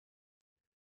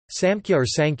Samkhya or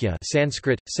Sankhya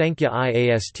Sanskrit, Sankhya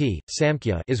Iast,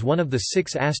 Samkhya is one of the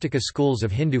 6 Astika schools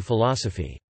of Hindu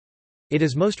philosophy. It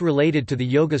is most related to the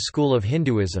Yoga school of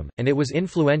Hinduism, and it was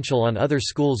influential on other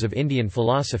schools of Indian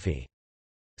philosophy.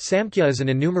 Samkhya is an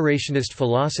enumerationist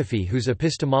philosophy whose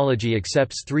epistemology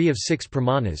accepts 3 of 6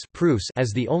 pramanas proofs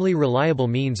as the only reliable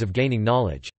means of gaining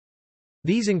knowledge.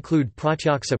 These include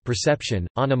pratyaksa perception,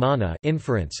 anumana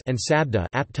inference, and sabda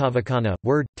aptavakana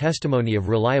word, testimony of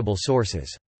reliable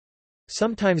sources.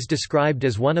 Sometimes described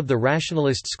as one of the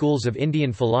rationalist schools of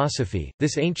Indian philosophy,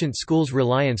 this ancient school's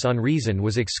reliance on reason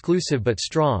was exclusive but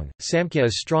strong. Samkhya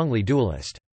is strongly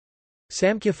dualist.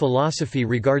 Samkhya philosophy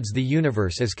regards the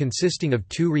universe as consisting of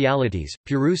 2 realities,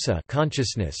 purusa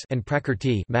consciousness and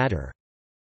prakrti matter.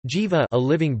 Jiva, a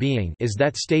living being, is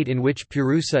that state in which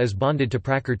purusa is bonded to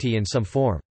prakrti in some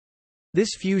form.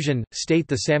 This fusion, state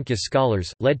the Samkhya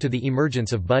scholars, led to the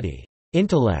emergence of buddhi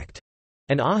intellect,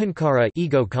 and ahankara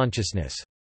ego consciousness.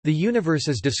 The universe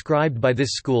is described by this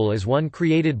school as one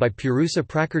created by purusa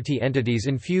prakrti entities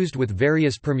infused with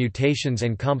various permutations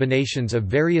and combinations of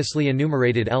variously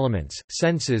enumerated elements,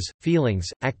 senses, feelings,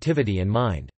 activity and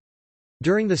mind.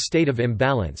 During the state of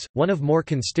imbalance, one of more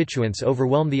constituents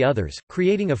overwhelm the others,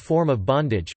 creating a form of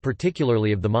bondage,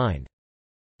 particularly of the mind.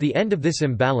 The end of this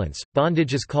imbalance,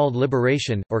 bondage, is called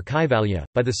liberation, or kaivalya.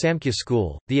 By the Samkhya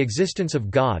school, the existence of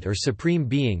God or Supreme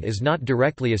Being is not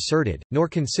directly asserted, nor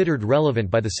considered relevant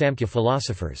by the Samkhya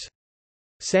philosophers.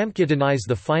 Samkhya denies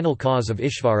the final cause of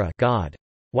Ishvara God.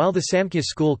 While the Samkhya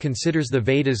school considers the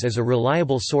Vedas as a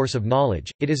reliable source of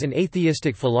knowledge, it is an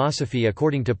atheistic philosophy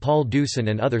according to Paul Deussen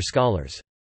and other scholars.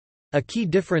 A key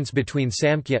difference between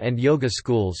Samkhya and Yoga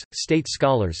schools, state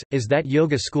scholars, is that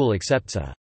Yoga school accepts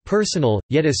a personal,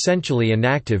 yet essentially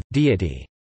inactive, deity,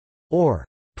 or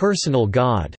personal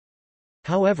God.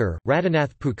 However,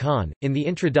 Radhanath Pukhan, in the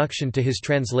introduction to his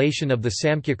translation of the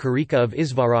Samkhya Karika of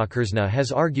Isvarakrishna,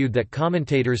 has argued that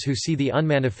commentators who see the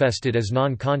unmanifested as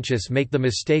non-conscious make the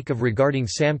mistake of regarding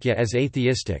Samkhya as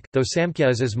atheistic. Though Samkhya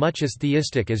is as much as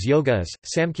theistic as Yoga is,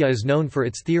 Samkhya is known for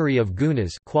its theory of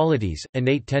gunas, qualities,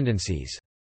 innate tendencies.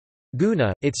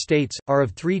 Guna, it states, are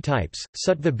of 3 types,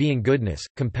 sattva being goodness,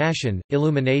 compassion,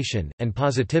 illumination, and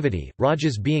positivity,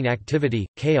 rajas being activity,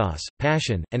 chaos,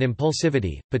 passion, and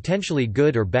impulsivity, potentially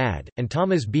good or bad, and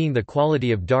tamas being the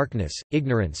quality of darkness,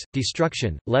 ignorance,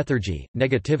 destruction, lethargy,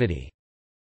 negativity.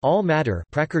 All matter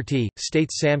prakrti,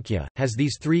 states Samkhya, has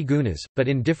these 3 gunas, but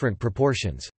in different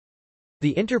proportions.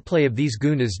 The interplay of these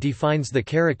gunas defines the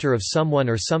character of someone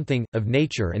or something, of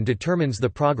nature, and determines the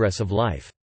progress of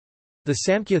life. The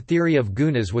Samkhya theory of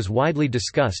gunas was widely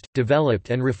discussed, developed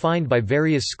and refined by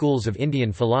various schools of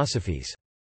Indian philosophies.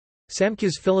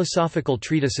 Samkhya's philosophical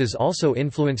treatises also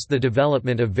influenced the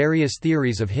development of various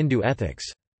theories of Hindu ethics.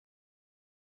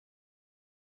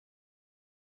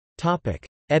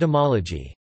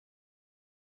 Etymology.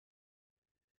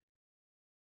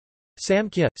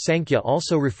 Samkhya, Sankhya,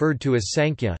 also referred to as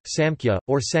Sankhya, Samkhya,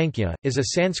 or Sankhya, is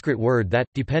a Sanskrit word that,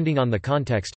 depending on the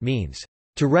context, means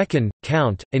to reckon,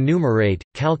 count, enumerate,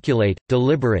 calculate,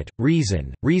 deliberate,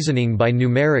 reason, reasoning by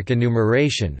numeric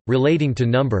enumeration, relating to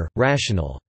number,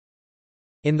 rational.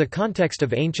 In the context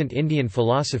of ancient Indian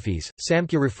philosophies,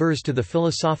 Samkhya refers to the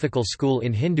philosophical school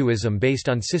in Hinduism based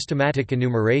on systematic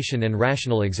enumeration and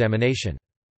rational examination.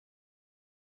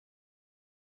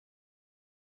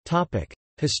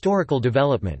 Historical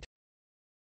development.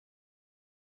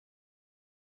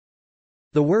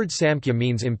 The word Samkhya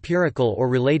means empirical or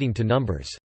relating to numbers.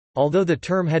 Although the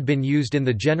term had been used in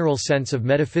the general sense of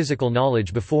metaphysical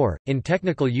knowledge before, in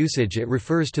technical usage it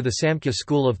refers to the Samkhya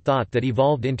school of thought that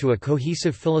evolved into a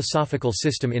cohesive philosophical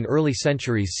system in early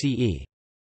centuries CE.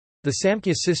 The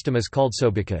Samkhya system is called so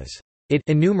because it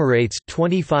enumerates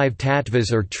 25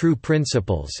 tattvas or true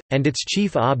principles, and its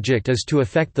chief object is to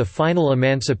effect the final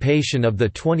emancipation of the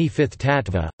 25th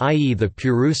tattva, i.e. the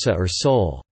purusa or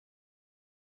soul.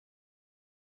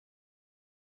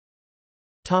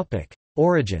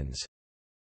 Origins.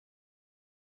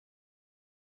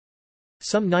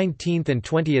 Some 19th and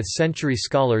 20th century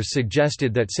scholars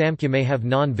suggested that Samkhya may have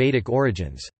non-Vedic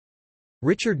origins.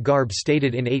 Richard Garbe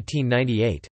stated in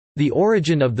 1898, "The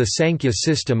origin of the Sankhya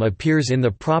system appears in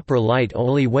the proper light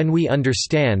only when we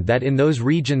understand that in those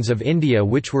regions of India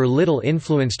which were little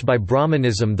influenced by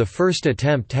Brahmanism the first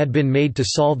attempt had been made to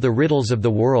solve the riddles of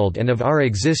the world and of our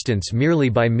existence merely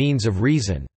by means of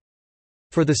reason.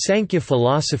 For the Sankhya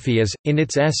philosophy is, in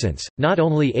its essence, not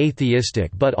only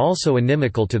atheistic but also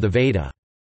inimical to the Veda."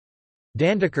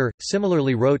 Dandekar,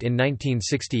 similarly wrote in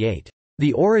 1968,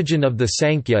 "The origin of the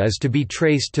Sankhya is to be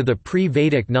traced to the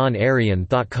pre-Vedic non-Aryan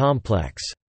thought complex."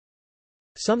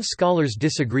 Some scholars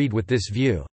disagreed with this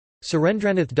view.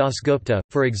 Surendranath Dasgupta,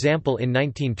 for example in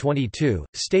 1922,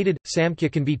 stated,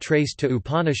 Samkhya can be traced to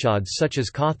Upanishads such as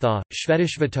Katha,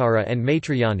 Shvetashvatara and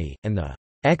Maitrayani, and the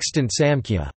extant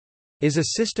Samkhya is a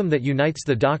system that unites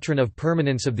the doctrine of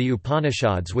permanence of the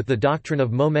Upanishads with the doctrine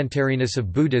of momentariness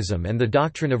of Buddhism and the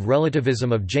doctrine of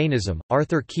relativism of Jainism.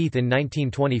 Arthur Keith in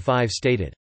 1925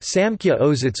 stated, Samkhya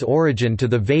owes its origin to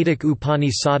the Vedic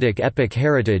Upanishadic epic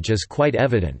heritage is quite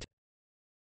evident,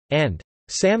 and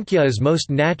Samkhya is most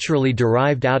naturally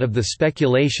derived out of the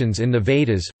speculations in the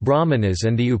Vedas, Brahmanas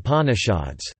and the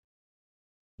Upanishads.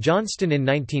 Johnston in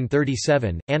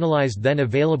 1937, analyzed then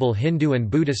available Hindu and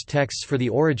Buddhist texts for the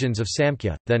origins of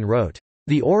Samkhya, then wrote,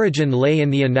 "The origin lay in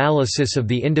the analysis of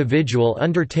the individual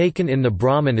undertaken in the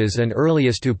Brahmanas and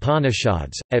earliest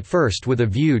Upanishads, at first with a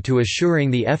view to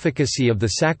assuring the efficacy of the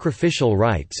sacrificial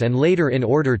rites and later in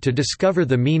order to discover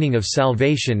the meaning of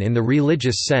salvation in the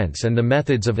religious sense and the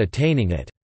methods of attaining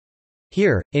it.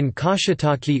 Here, in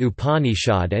Kaushitaki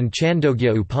Upanishad and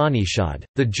Chandogya Upanishad,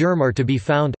 the germ are to be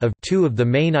found of two of the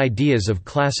main ideas of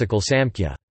classical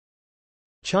Samkhya."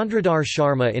 Chandradhar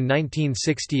Sharma in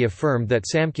 1960 affirmed that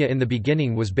Samkhya in the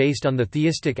beginning was based on the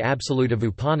theistic absolute of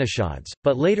Upanishads,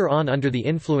 but later on under the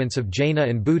influence of Jaina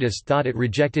and Buddhist thought it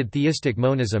rejected theistic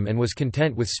monism and was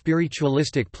content with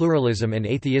spiritualistic pluralism and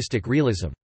atheistic realism.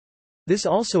 This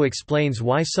also explains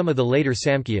why some of the later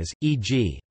Samkhyas,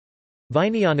 e.g.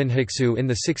 Vijnayananbhiksu in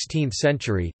the 16th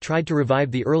century, tried to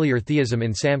revive the earlier theism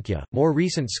in Samkhya. More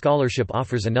recent scholarship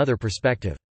offers another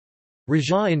perspective.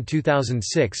 Raja in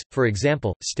 2006, for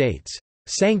example, states,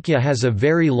 Samkhya has a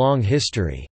very long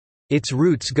history. Its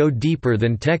roots go deeper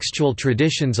than textual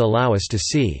traditions allow us to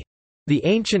see. The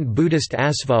ancient Buddhist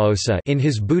Asvaosa in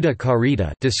his Buddha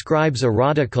Karita describes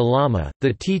Arada Kalama,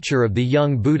 the teacher of the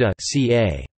young Buddha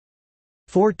ca.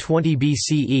 420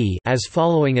 BCE as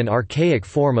following an archaic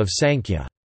form of Sankhya.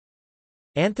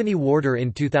 Anthony Warder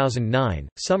in 2009,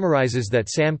 summarizes that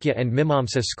Samkhya and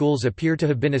Mimamsa schools appear to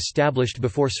have been established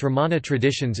before Sramana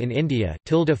traditions in India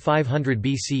 500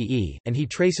 BCE, and he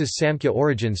traces Samkhya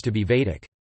origins to be Vedic.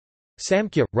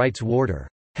 Samkhya, writes Warder,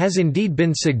 has indeed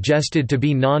been suggested to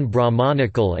be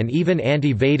non-Brahmanical and even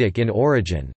anti-Vedic in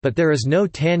origin, but there is no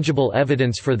tangible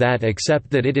evidence for that except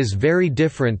that it is very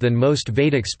different than most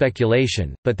Vedic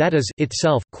speculation, but that is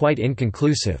itself quite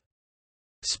inconclusive.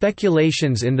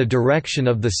 Speculations in the direction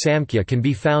of the Samkhya can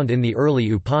be found in the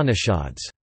early Upanishads.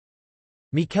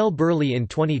 Mikkel Burley in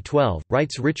 2012,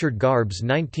 writes Richard Garb's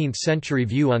 19th-century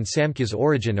view on Samkhya's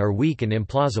origin are weak and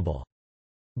implausible.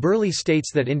 Burley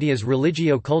states that India's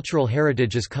religio-cultural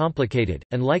heritage is complicated,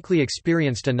 and likely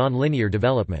experienced a nonlinear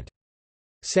development.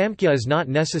 Samkhya is not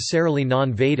necessarily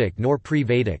non-Vedic nor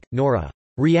pre-Vedic, nor a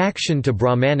reaction to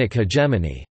Brahmanic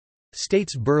hegemony,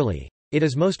 states Burley. It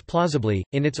is most plausibly,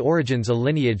 in its origins a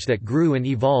lineage that grew and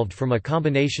evolved from a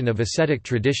combination of ascetic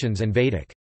traditions and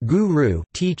Vedic guru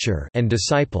teacher and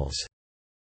disciples.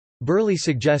 Burley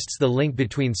suggests the link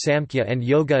between Samkhya and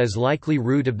Yoga is likely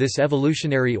root of this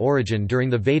evolutionary origin during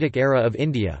the Vedic era of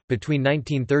India. Between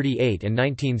 1938 and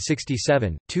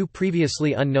 1967, two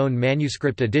previously unknown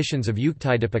manuscript editions of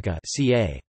Yuktidipika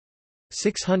ca.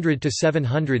 600 to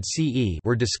 700 CE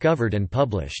were discovered and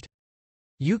published.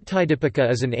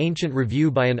 Yuktidipika is an ancient review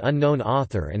by an unknown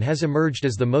author and has emerged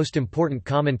as the most important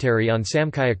commentary on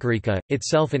Samkhyakarika,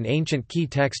 itself an ancient key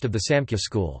text of the Samkhya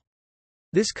school.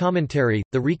 This commentary,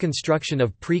 the reconstruction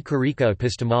of pre-Karika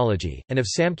epistemology, and of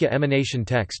Samkhya emanation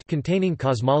text containing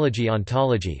cosmology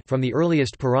ontology from the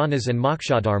earliest Puranas and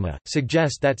Mokshadharma,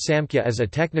 suggest that Samkhya as a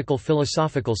technical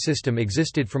philosophical system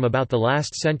existed from about the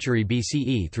last century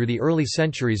BCE through the early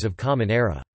centuries of Common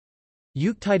Era.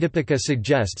 Yuktidipika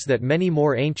suggests that many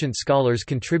more ancient scholars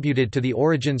contributed to the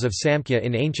origins of Samkhya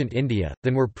in ancient India,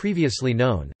 than were previously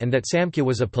known, and that Samkhya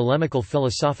was a polemical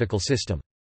philosophical system.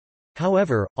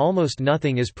 However, almost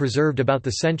nothing is preserved about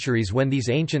the centuries when these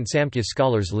ancient Samkhya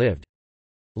scholars lived.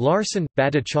 Larson,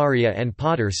 Bhattacharya and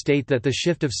Potter state that the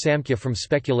shift of Samkhya from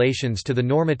speculations to the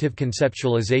normative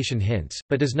conceptualization hints,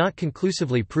 but does not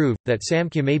conclusively prove, that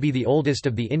Samkhya may be the oldest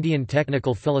of the Indian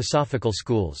technical philosophical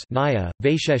schools Nyaya,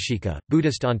 Vaisheshika,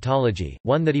 Buddhist ontology,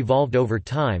 one that evolved over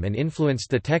time and influenced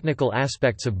the technical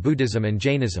aspects of Buddhism and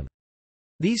Jainism.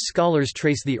 These scholars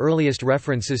trace the earliest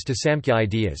references to Samkhya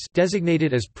ideas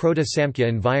designated as Proto-Samkhya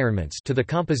environments to the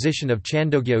composition of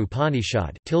Chandogya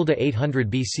Upanishad 800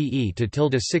 BCE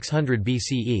to 600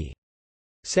 BCE.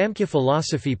 Samkhya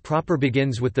philosophy proper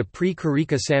begins with the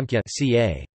pre-Karika Samkhya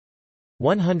ca.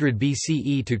 100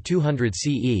 BCE to 200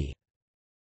 CE.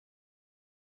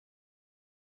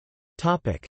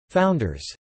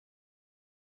 Founders.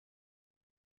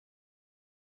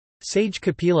 Sage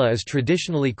Kapila is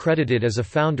traditionally credited as a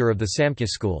founder of the Samkhya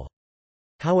school.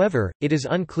 However, it is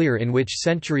unclear in which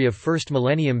century of 1st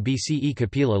millennium BCE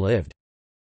Kapila lived.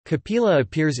 Kapila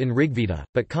appears in Rigveda,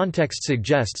 but context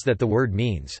suggests that the word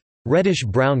means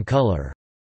reddish-brown color.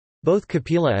 Both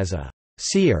Kapila as a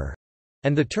seer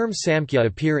and the term Samkhya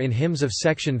appear in hymns of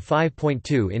section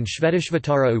 5.2 in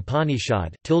Shvetashvatara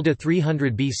Upanishad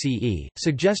 300 BCE,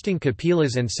 suggesting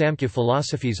Kapila's and Samkhya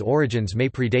philosophy's origins may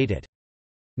predate it.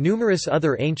 Numerous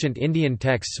other ancient Indian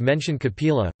texts mention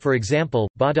Kapila, for example,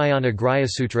 Baudhayana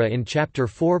Grihasutra in chapter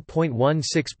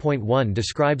 4.16.1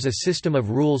 describes a system of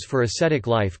rules for ascetic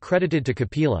life credited to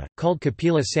Kapila, called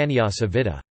Kapila Sannyasa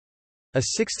Vidha. A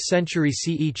 6th century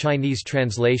CE Chinese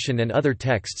translation and other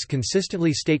texts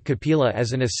consistently state Kapila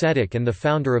as an ascetic and the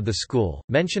founder of the school,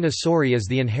 mention Asuri as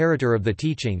the inheritor of the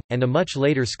teaching, and a much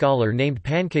later scholar named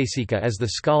Pankasika as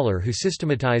the scholar who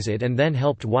systematized it and then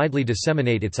helped widely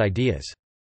disseminate its ideas.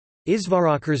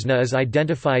 Isvarakrishna is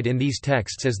identified in these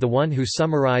texts as the one who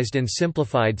summarized and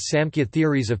simplified Samkhya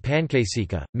theories of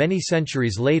Pankasika, many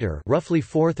centuries later, roughly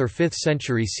 4th or 5th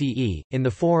century CE, in the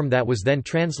form that was then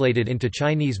translated into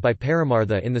Chinese by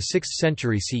Paramartha in the 6th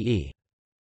century CE.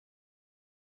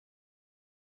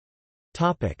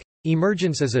 Topic: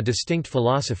 Emergence as a distinct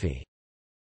philosophy.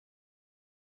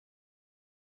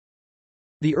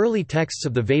 The early texts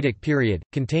of the Vedic period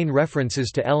contain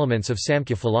references to elements of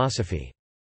Samkhya philosophy.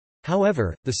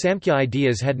 However, the Samkhya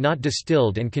ideas had not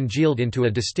distilled and congealed into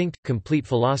a distinct, complete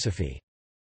philosophy.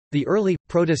 The early,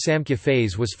 Proto-Samkhya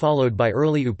phase was followed by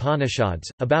early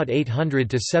Upanishads, about 800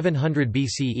 to 700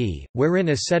 BCE, wherein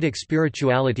ascetic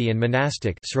spirituality and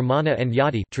monastic sramana and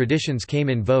yati traditions came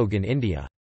in vogue in India.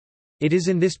 It is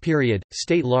in this period,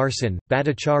 state Larson,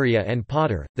 Bhattacharya and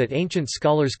Potter, that ancient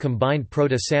scholars combined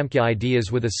Proto-Samkhya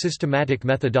ideas with a systematic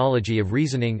methodology of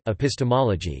reasoning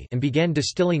epistemology and began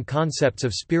distilling concepts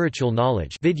of spiritual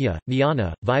knowledge vidya,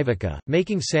 jnana, viveka,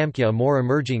 making Samkhya a more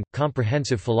emerging,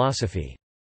 comprehensive philosophy.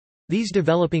 These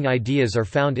developing ideas are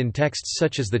found in texts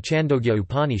such as the Chandogya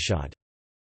Upanishad.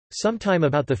 Sometime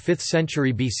about the 5th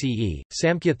century BCE,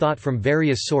 Samkhya thought from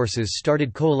various sources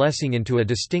started coalescing into a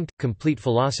distinct, complete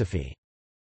philosophy.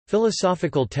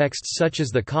 Philosophical texts such as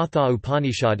the Katha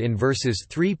Upanishad in verses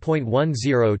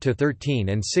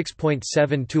 3.10-13 and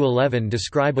 6.7-11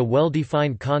 describe a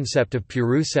well-defined concept of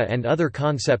Purusa and other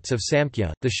concepts of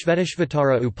Samkhya. The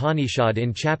Shvetashvatara Upanishad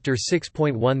in chapter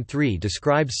 6.13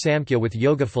 describes Samkhya with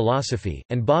yoga philosophy,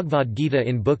 and Bhagavad Gita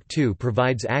in Book 2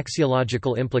 provides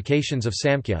axiological implications of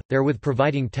Samkhya, therewith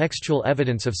providing textual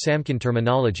evidence of Samkhyan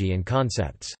terminology and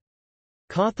concepts.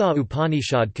 Katha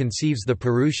Upanishad conceives the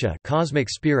Purusha cosmic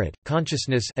spirit,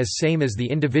 consciousness as same as the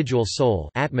individual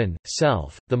soul Atman,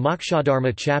 self. The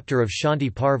Mokshadharma chapter of Shanti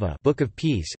Parva Book of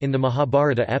Peace in the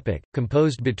Mahabharata epic,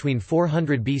 composed between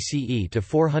 400 BCE to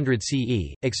 400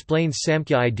 CE, explains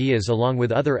Samkhya ideas along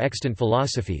with other extant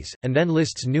philosophies, and then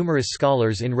lists numerous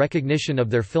scholars in recognition of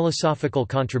their philosophical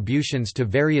contributions to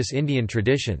various Indian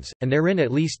traditions, and therein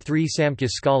at least 3 Samkhya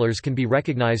scholars can be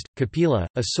recognized, Kapila,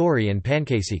 Asuri and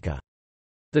Pankasika.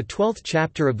 The 12th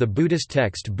chapter of the Buddhist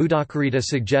text Buddhacarita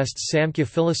suggests Samkhya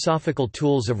philosophical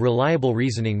tools of reliable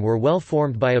reasoning were well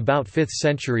formed by about 5th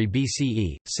century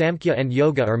BCE. Samkhya and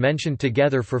Yoga are mentioned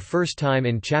together for first time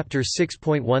in chapter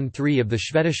 6.13 of the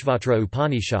Shvetashvatara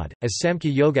Upanishad, as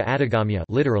Samkhya Yoga Adhigamya,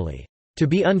 literally, to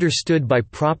be understood by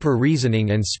proper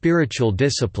reasoning and spiritual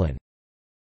discipline.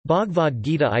 Bhagavad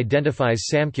Gita identifies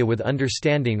Samkhya with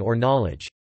understanding or knowledge.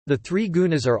 The 3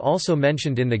 gunas are also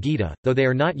mentioned in the Gita, though they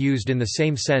are not used in the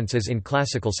same sense as in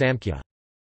classical Samkhya.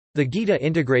 The Gita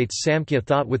integrates Samkhya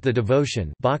thought with the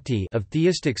devotion bhakti of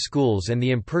theistic schools and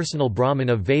the impersonal Brahman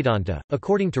of Vedanta.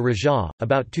 According to Raja,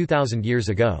 about 2000 years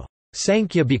ago,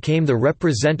 Samkhya became the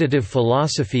representative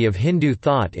philosophy of Hindu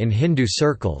thought in Hindu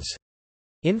circles,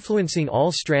 influencing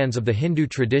all strands of the Hindu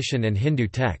tradition and Hindu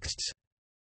texts.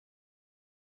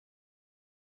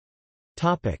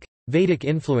 Vedic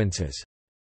influences.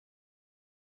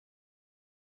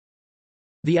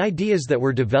 The ideas that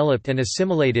were developed and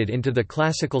assimilated into the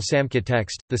classical Samkhya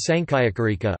text, the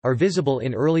Sankhyakarika, are visible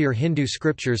in earlier Hindu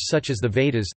scriptures such as the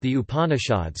Vedas, the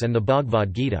Upanishads and the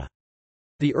Bhagavad Gita.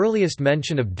 The earliest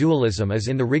mention of dualism is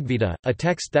in the Rigveda, a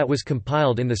text that was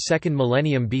compiled in the 2nd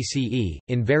millennium BCE,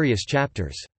 in various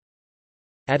chapters.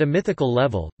 At a mythical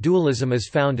level, dualism is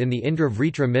found in the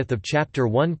Indra-Vritra myth of chapter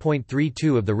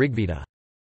 1.32 of the Rigveda.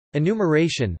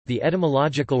 Enumeration, the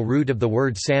etymological root of the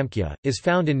word Samkhya, is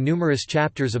found in numerous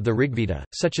chapters of the Rigveda,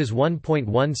 such as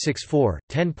 1.164,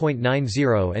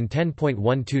 10.90 and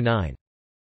 10.129.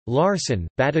 Larson,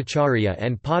 Bhattacharya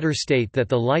and Potter state that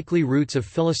the likely roots of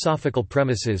philosophical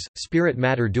premises,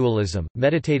 spirit-matter dualism,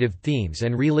 meditative themes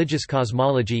and religious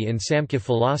cosmology in Samkhya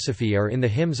philosophy are in the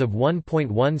hymns of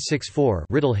 1.164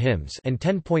 riddle hymns and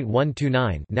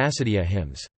 10.129 Nasadiya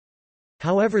hymns.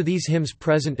 However, these hymns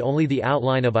present only the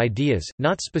outline of ideas,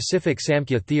 not specific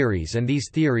Samkhya theories, and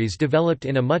these theories developed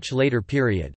in a much later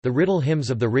period. The riddle hymns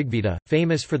of the Rigveda,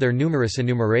 famous for their numerous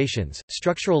enumerations,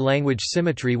 structural language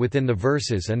symmetry within the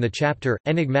verses and the chapter,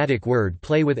 enigmatic word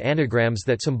play with anagrams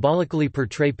that symbolically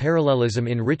portray parallelism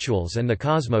in rituals and the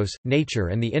cosmos, nature,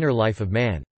 and the inner life of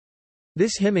man.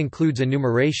 This hymn includes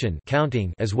enumeration,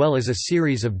 counting, as well as a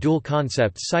series of dual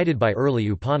concepts cited by early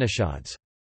Upanishads.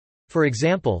 For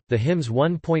example, the hymns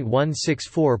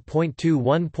 1.164.2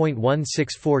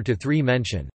 1.164-3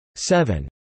 mention 7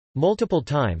 multiple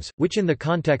times, which in the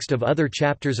context of other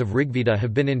chapters of Rigveda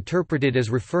have been interpreted as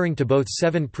referring to both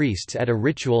 7 priests at a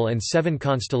ritual and 7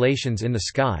 constellations in the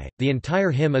sky. The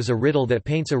entire hymn is a riddle that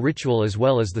paints a ritual as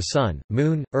well as the sun,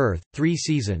 moon, earth, 3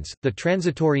 seasons, the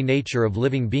transitory nature of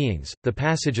living beings, the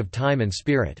passage of time and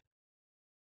spirit.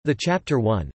 The chapter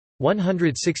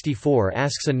 164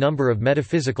 asks a number of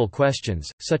metaphysical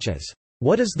questions, such as,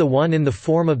 "What is the one in the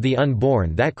form of the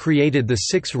unborn that created the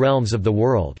 6 realms of the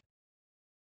world?"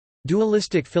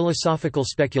 Dualistic philosophical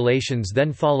speculations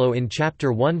then follow in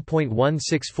chapter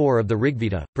 1.164 of the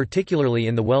Rigveda, particularly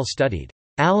in the well-studied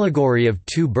allegory of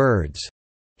 2 birds.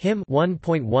 Hymn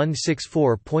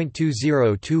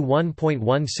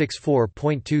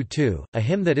 1.164.20-1.164.22, a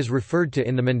hymn that is referred to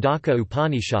in the Mandaka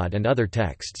Upanishad and other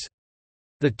texts.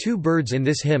 The 2 birds in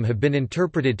this hymn have been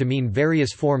interpreted to mean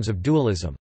various forms of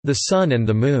dualism: the sun and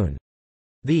the moon,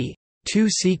 the 2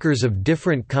 seekers of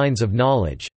different kinds of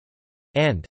knowledge,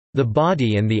 and the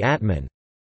body and the Atman.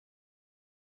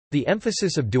 The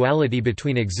emphasis of duality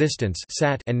between existence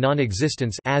sat and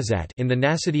non-existence asat in the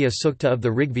Nasadiya Sukta of the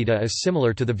Rigveda is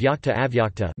similar to the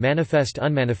Vyakta-Avyakta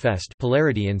manifest-unmanifest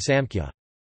polarity in Samkhya.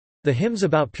 The hymns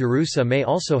about Purusa may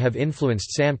also have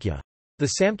influenced Samkhya.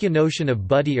 The Samkhya notion of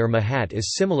buddhi or mahat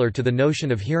is similar to the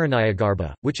notion of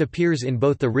Hiranyagarbha, which appears in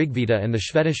both the Rigveda and the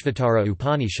Shvetashvatara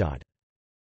Upanishad.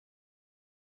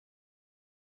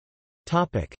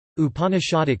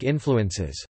 Upanishadic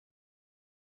influences.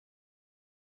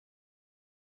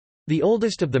 The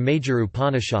oldest of the major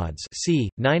Upanishads,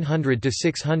 c.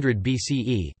 900–600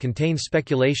 BCE, contain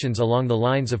speculations along the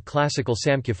lines of classical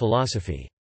Samkhya philosophy.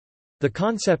 The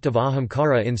concept of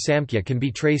ahamkara in Samkhya can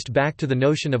be traced back to the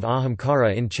notion of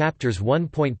ahamkara in chapters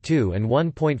 1.2 and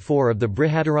 1.4 of the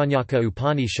Brihadaranyaka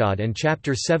Upanishad and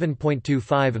chapter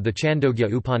 7.25 of the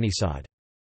Chandogya Upanishad.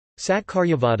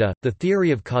 Satkaryavada, the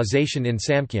theory of causation in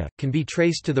Samkhya, can be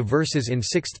traced to the verses in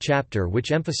 6th chapter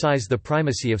which emphasize the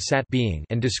primacy of Sat being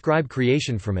and describe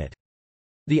creation from it.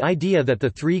 The idea that the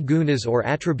 3 gunas or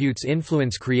attributes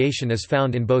influence creation is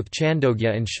found in both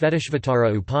Chandogya and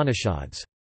Shvetashvatara Upanishads.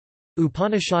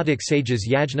 Upanishadic sages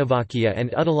Yajnavalkya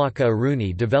and Uddalaka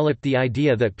Aruni developed the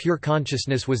idea that pure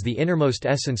consciousness was the innermost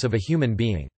essence of a human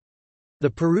being. The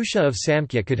Purusha of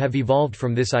Samkhya could have evolved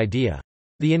from this idea.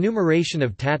 The enumeration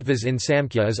of tattvas in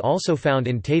Samkhya is also found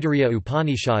in Taittiriya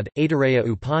Upanishad, Aitareya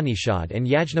Upanishad and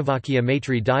Yajnavalkya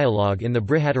Maitri dialogue in the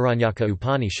Brihadaranyaka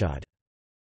Upanishad.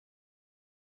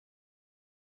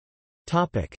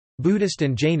 Buddhist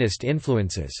and Jainist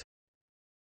influences.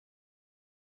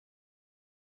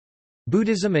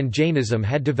 Buddhism and Jainism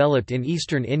had developed in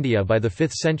eastern India by the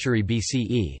 5th century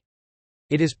BCE.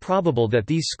 It is probable that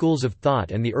these schools of thought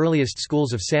and the earliest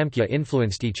schools of Samkhya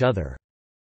influenced each other.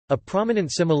 A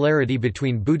prominent similarity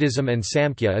between Buddhism and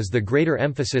Samkhya is the greater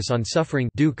emphasis on suffering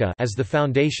dukkha as the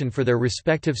foundation for their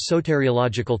respective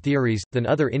soteriological theories, than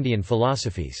other Indian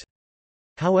philosophies.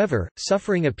 However,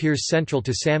 suffering appears central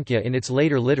to Samkhya in its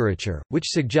later literature, which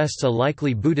suggests a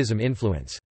likely Buddhism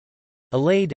influence.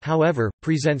 Alade, however,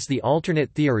 presents the alternate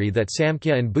theory that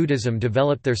Samkhya and Buddhism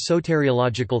developed their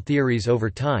soteriological theories over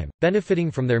time,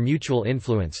 benefiting from their mutual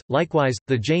influence. Likewise,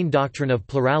 the Jain doctrine of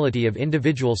plurality of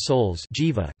individual souls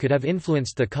jiva could have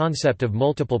influenced the concept of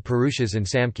multiple Purushas in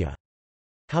Samkhya.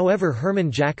 However,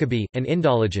 Hermann Jacobi, an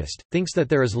Indologist, thinks that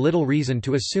there is little reason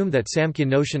to assume that Samkhya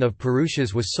notion of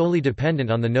Purushas was solely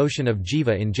dependent on the notion of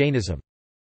jiva in Jainism.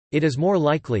 It is more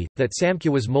likely, that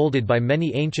Samkhya was molded by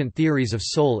many ancient theories of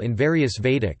soul in various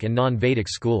Vedic and non-Vedic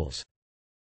schools.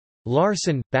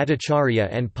 Larson, Bhattacharya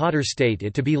and Potter state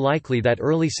it to be likely that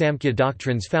early Samkhya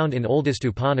doctrines found in oldest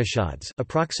Upanishads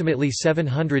approximately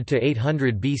 700 to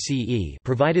 800 BCE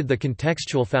provided the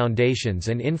contextual foundations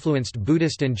and influenced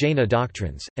Buddhist and Jaina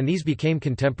doctrines, and these became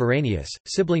contemporaneous,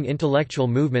 sibling intellectual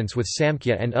movements with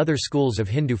Samkhya and other schools of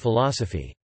Hindu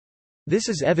philosophy. This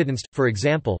is evidenced, for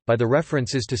example, by the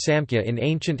references to Samkhya in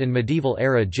ancient and medieval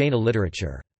era Jaina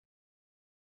literature.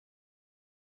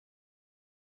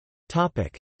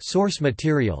 Source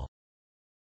material.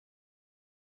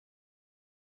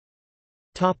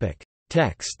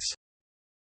 Texts.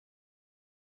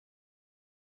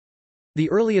 The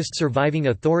earliest surviving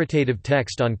authoritative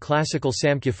text on classical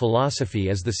Samkhya philosophy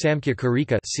is the Samkhya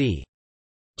Karika c.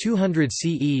 200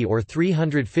 CE or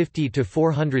 350 to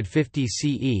 450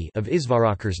 CE of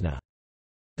Isvarakursna.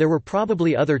 There were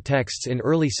probably other texts in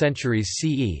early centuries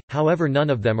CE, however none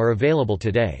of them are available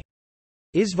today.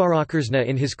 Isvarakursna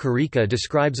in his Karika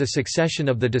describes a succession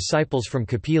of the disciples from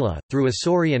Kapila, through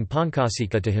Asuri and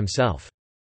Pankasika to himself.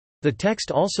 The text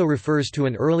also refers to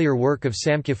an earlier work of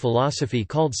Samkhya philosophy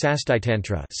called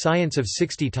Sastitantra, Science of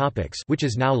 60 Topics, which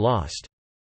is now lost.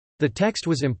 The text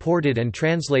was imported and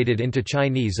translated into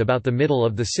Chinese about the middle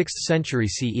of the 6th century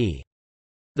CE.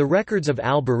 The records of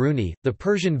al-Biruni, the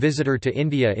Persian visitor to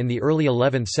India in the early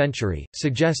 11th century,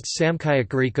 suggests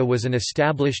Samkhyakarika was an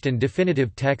established and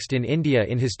definitive text in India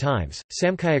in his times.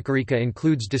 Samkhyakarika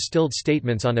includes distilled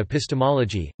statements on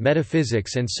epistemology,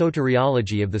 metaphysics and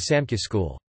soteriology of the Samkhya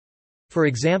school. For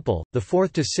example, the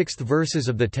 4th to 6th verses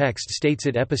of the text states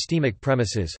its epistemic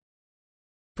premises.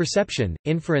 Perception,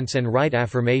 inference and right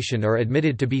affirmation are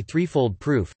admitted to be threefold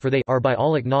proof, for they are by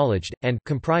all acknowledged, and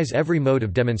comprise every mode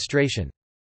of demonstration.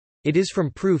 It is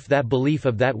from proof that belief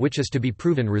of that which is to be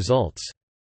proven results.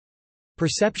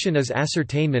 Perception is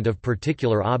ascertainment of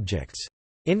particular objects.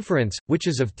 Inference, which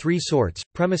is of three sorts,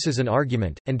 premises an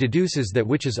argument, and deduces that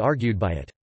which is argued by it.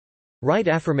 Right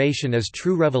affirmation is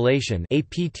true revelation,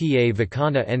 apta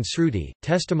vikana and sruti,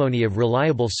 testimony of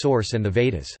reliable source and the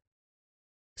Vedas.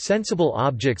 Sensible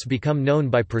objects become known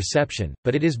by perception,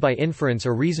 but it is by inference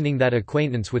or reasoning that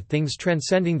acquaintance with things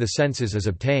transcending the senses is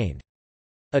obtained.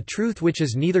 A truth which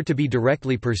is neither to be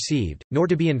directly perceived, nor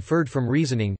to be inferred from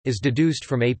reasoning, is deduced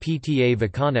from apta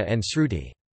vikana and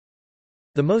sruti.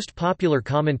 The most popular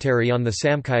commentary on the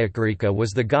Samkhyakarika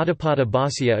was the Gaudapada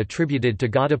Bhāsya attributed to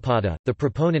Gaudapada, the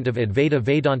proponent of Advaita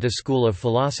Vedanta school of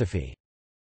philosophy.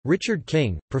 Richard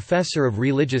King, professor of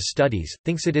religious studies,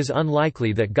 thinks it is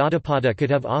unlikely that Gaudapada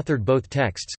could have authored both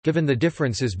texts, given the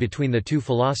differences between the two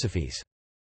philosophies.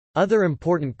 Other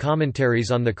important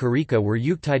commentaries on the Karika were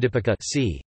Yuktidipika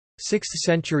c. 6th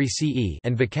century CE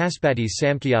and Vikaspati's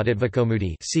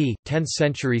Samkhyatatvakomudi c. 10th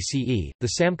century CE,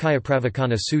 the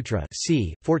Samkhyapravakana Sutra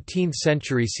c. 14th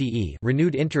century CE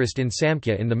renewed interest in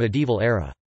Samkhya in the medieval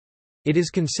era. It is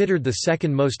considered the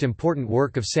second most important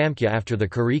work of Samkhya after the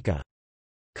Karika.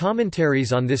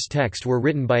 Commentaries on this text were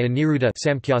written by Aniruddha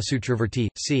Samkhya-sutravarti,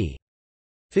 c.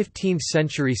 15th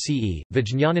century CE,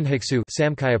 Vijñānanhiksu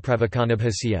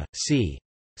Samkhyapravakanabhasya, c.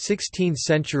 16th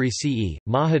century CE,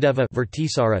 Mahadeva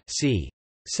Vertisara, c.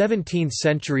 17th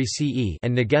century CE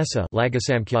and Nagesa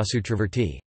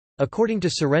Lagasamkhya-sutravarti. According to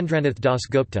Surendranath Das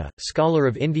Gupta, scholar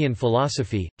of Indian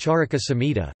philosophy, Charaka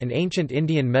Samhita, an ancient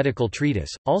Indian medical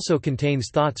treatise, also contains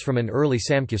thoughts from an early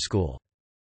Samkhya school.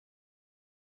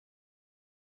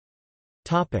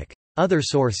 Other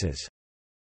sources.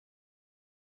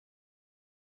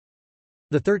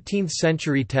 The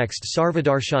 13th-century text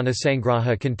Sarvadarshana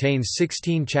Sangraha contains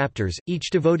 16 chapters, each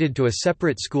devoted to a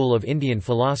separate school of Indian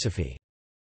philosophy.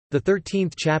 The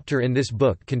 13th chapter in this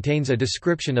book contains a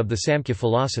description of the Samkhya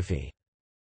philosophy.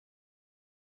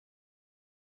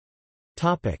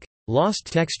 Lost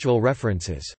textual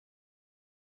references.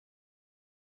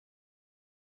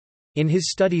 In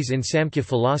his studies in Samkhya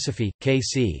philosophy,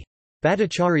 K.C.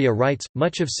 Bhattacharya writes,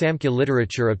 much of Samkhya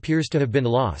literature appears to have been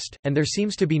lost, and there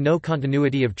seems to be no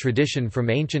continuity of tradition from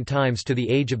ancient times to the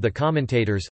age of the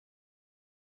commentators.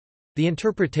 The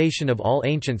interpretation of all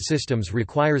ancient systems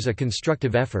requires a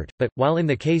constructive effort, but, while in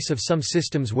the case of some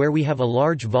systems where we have a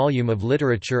large volume of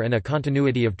literature and a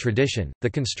continuity of tradition, the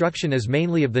construction is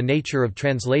mainly of the nature of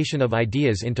translation of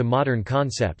ideas into modern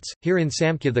concepts, here in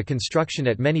Samkhya the construction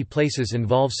at many places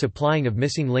involves supplying of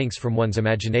missing links from one's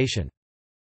imagination.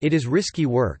 It is risky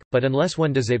work, but unless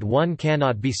one does it one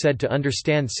cannot be said to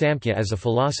understand Samkhya as a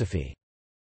philosophy.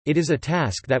 It is a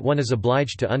task that one is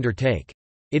obliged to undertake.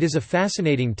 It is a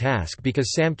fascinating task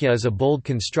because Samkhya is a bold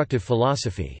constructive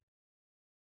philosophy.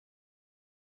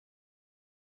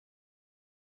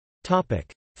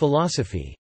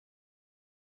 Philosophy.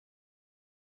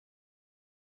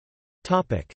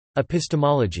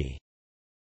 Epistemology.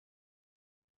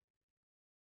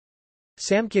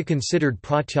 Samkhya considered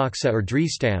pratyaksa or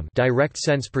dristam direct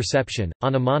sense perception,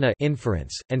 anumana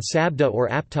inference, and sabda or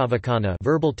aptavakana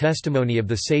verbal testimony of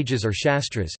the sages or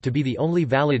shastras to be the only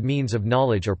valid means of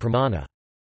knowledge or pramana.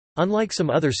 Unlike some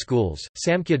other schools,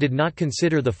 Samkhya did not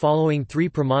consider the following three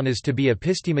pramanas to be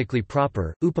epistemically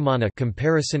proper: upamana,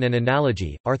 comparison and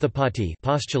analogy; arthapati,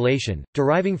 postulation,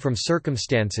 deriving from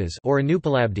circumstances; or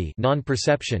anupalabdhi,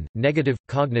 non-perception, negative,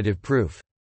 cognitive proof.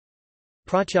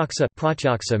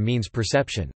 Pratyaksa means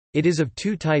perception. It is of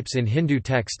two types in Hindu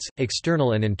texts,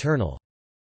 external and internal.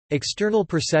 External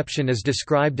perception is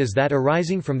described as that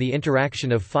arising from the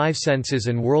interaction of five senses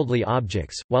and worldly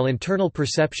objects, while internal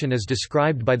perception is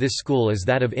described by this school as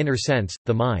that of inner sense,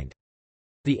 the mind.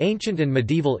 The ancient and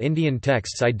medieval Indian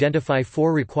texts identify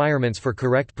four requirements for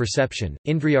correct perception: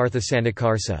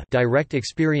 indriyarthasandikarsa, direct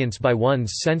experience by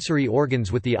one's sensory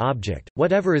organs with the object,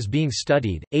 whatever is being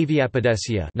studied;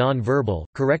 avyapadesya, non-verbal,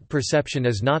 correct perception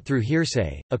is not through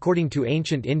hearsay, according to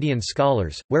ancient Indian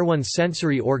scholars, where one's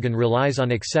sensory organ relies on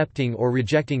accepting or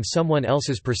rejecting someone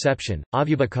else's perception;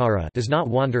 avyabhakara, does not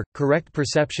wander, correct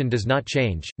perception does not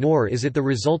change, nor is it the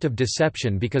result of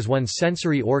deception because one's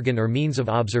sensory organ or means of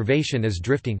observation is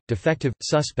drifting, defective,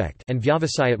 suspect; and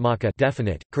vyavasayatmaka,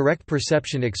 definite, correct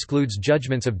perception excludes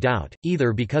judgments of doubt,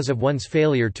 either because of one's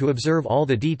failure to observe all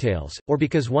the details, or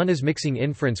because one is mixing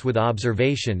inference with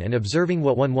observation and observing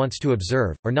what one wants to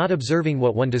observe, or not observing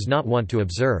what one does not want to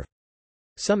observe.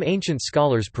 Some ancient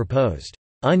scholars proposed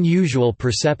unusual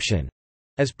perception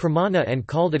as pramana and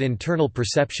called it internal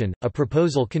perception, a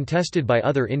proposal contested by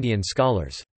other Indian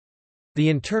scholars. The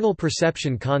internal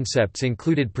perception concepts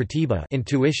included pratibha,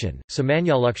 intuition;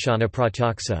 samanyalakshana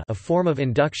pratyaksa, a form of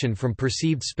induction from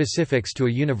perceived specifics to a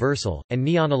universal; and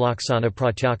jnanalaksana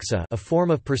pratyaksa, a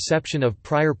form of perception of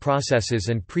prior processes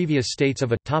and previous states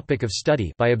of a topic of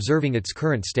study by observing its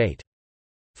current state.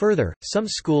 Further, some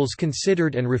schools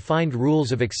considered and refined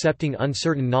rules of accepting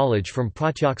uncertain knowledge from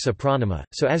pratyaksa pranama,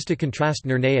 so as to contrast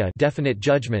nirnaya, definite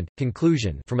judgment,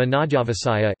 conclusion, from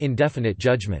anadyavasaya, indefinite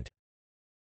judgment.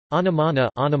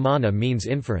 Anumana means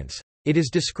inference. It is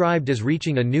described as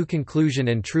reaching a new conclusion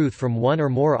and truth from one or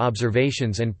more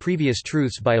observations and previous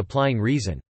truths by applying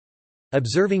reason.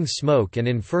 Observing smoke and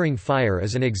inferring fire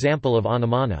is an example of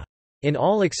anumana. In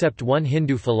all except one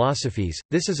Hindu philosophies,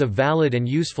 this is a valid and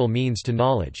useful means to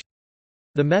knowledge.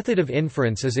 The method of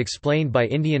inference is explained by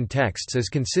Indian texts as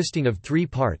consisting of three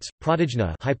parts: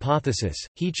 pratijna, hypothesis;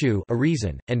 hetu, a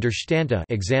reason; and drishtanta,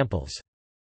 examples.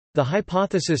 The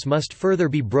hypothesis must further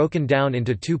be broken down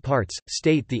into two parts,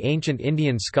 state the ancient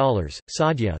Indian scholars: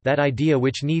 sadhya, that idea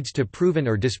which needs to proven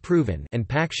or disproven, and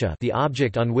paksha, the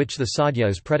object on which the sadhya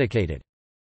is predicated.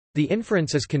 The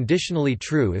inference is conditionally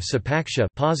true if sapaksha,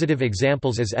 positive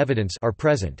examples as evidence, are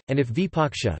present, and if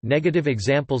vipaksha, negative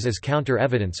examples as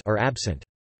counter-evidence, are absent.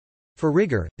 For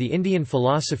rigor, the Indian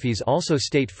philosophies also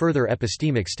state further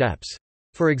epistemic steps.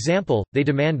 For example, they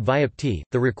demand vyapti,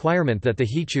 the requirement that the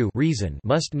hetu, reason,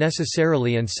 must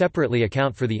necessarily and separately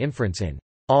account for the inference in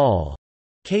all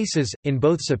cases, in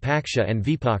both sapaksha and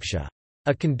vipaksha.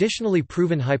 A conditionally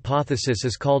proven hypothesis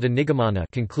is called a nigamana,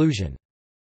 conclusion.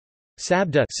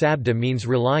 Sabda means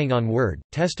relying on word,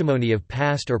 testimony of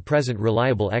past or present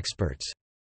reliable experts.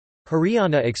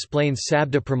 Haryana explains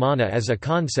sabda pramana as a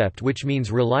concept which means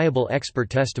reliable expert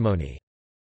testimony.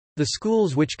 The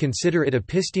schools which consider it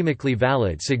epistemically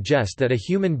valid suggest that a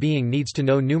human being needs to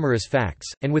know numerous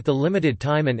facts, and with the limited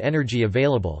time and energy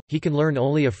available, he can learn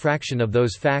only a fraction of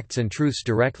those facts and truths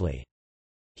directly.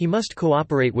 He must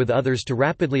cooperate with others to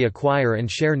rapidly acquire and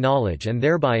share knowledge and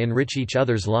thereby enrich each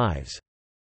other's lives.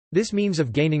 This means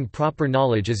of gaining proper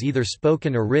knowledge is either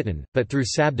spoken or written, but through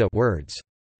sabda, words.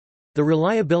 The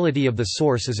reliability of the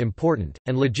source is important,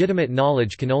 and legitimate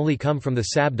knowledge can only come from the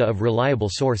sabda of reliable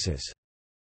sources.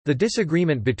 The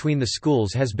disagreement between the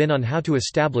schools has been on how to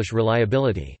establish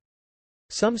reliability.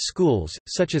 Some schools,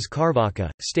 such as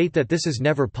Carvaka, state that this is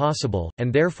never possible,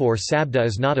 and therefore sabda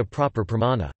is not a proper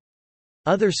pramana.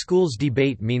 Other schools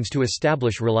debate means to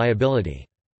establish reliability.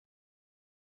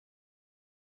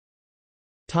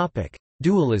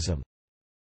 Dualism.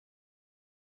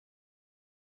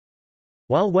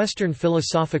 While Western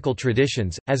philosophical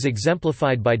traditions, as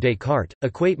exemplified by Descartes,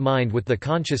 equate mind with the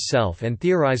conscious self and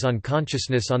theorize on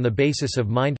consciousness on the basis of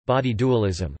mind-body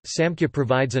dualism, Samkhya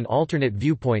provides an alternate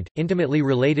viewpoint, intimately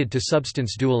related to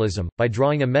substance dualism, by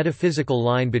drawing a metaphysical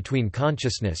line between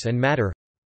consciousness and matter.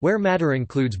 Where matter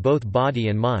includes both body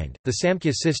and mind, the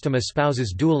Samkhya system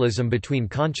espouses dualism between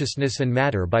consciousness and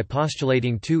matter by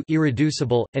postulating two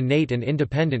irreducible, innate and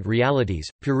independent realities,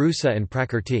 purusa and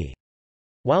prakrti.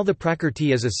 While the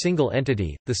prakrti is a single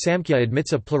entity, the Samkhya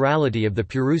admits a plurality of the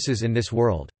purusas in this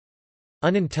world.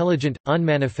 Unintelligent,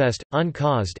 unmanifest,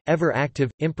 uncaused, ever-active,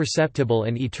 imperceptible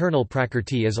and eternal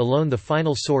prakrti is alone the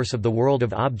final source of the world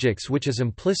of objects which is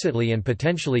implicitly and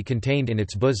potentially contained in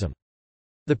its bosom.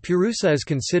 The purusa is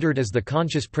considered as the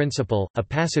conscious principle, a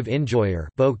passive enjoyer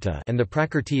and the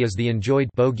prakrti is the enjoyed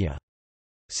bhogya.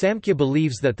 Samkhya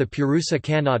believes that the purusa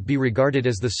cannot be regarded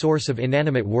as the source of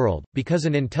inanimate world, because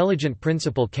an intelligent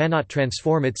principle cannot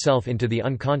transform itself into the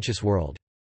unconscious world.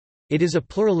 It is a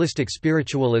pluralistic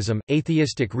spiritualism,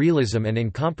 atheistic realism and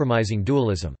uncompromising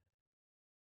dualism.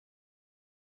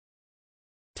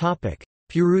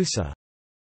 Purusa.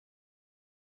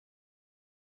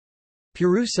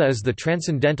 Purusa is the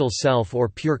transcendental self or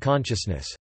pure consciousness.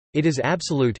 It is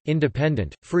absolute,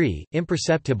 independent, free,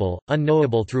 imperceptible,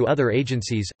 unknowable through other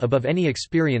agencies, above any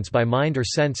experience by mind or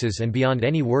senses and beyond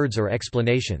any words or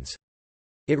explanations.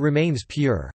 It remains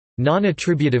pure,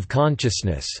 non-attributive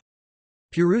consciousness.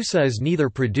 Purusa is neither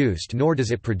produced nor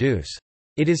does it produce.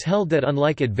 It is held that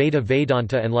unlike Advaita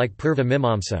Vedanta and like Purva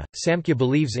Mimamsa, Samkhya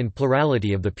believes in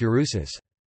plurality of the purusas.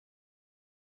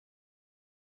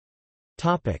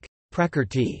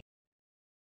 Prakrti.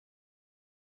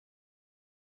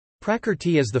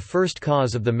 Prakrti is the first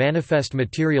cause of the manifest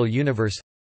material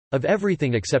universe—of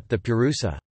everything except the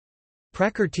purusa.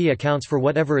 Prakrti accounts for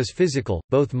whatever is physical,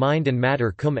 both mind and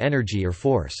matter cum energy or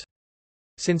force.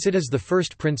 Since it is the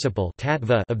first principle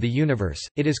of the universe,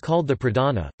 it is called the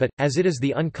pradhana, but, as it is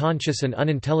the unconscious and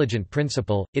unintelligent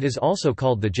principle, it is also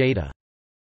called the jada.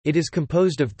 It is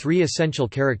composed of three essential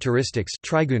characteristics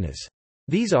trigunas.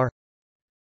 These are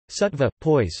sattva,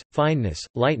 poise, fineness,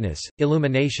 lightness,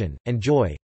 illumination, and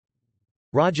joy;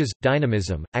 rajas,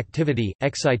 dynamism, activity,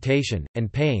 excitation,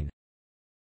 and pain;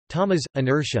 tamas,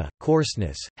 inertia,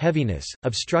 coarseness, heaviness,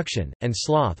 obstruction, and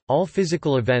sloth. All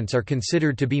physical events are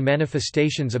considered to be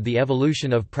manifestations of the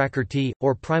evolution of prakrti,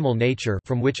 or primal nature,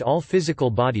 from which all physical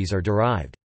bodies are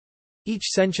derived. Each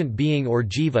sentient being or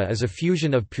jiva is a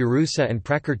fusion of purusa and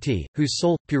prakrti, whose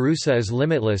soul, purusa, is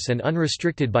limitless and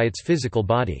unrestricted by its physical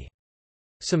body.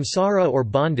 Samsara or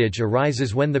bondage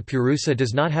arises when the purusa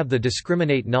does not have the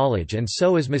discriminate knowledge and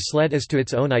so is misled as to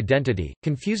its own identity,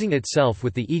 confusing itself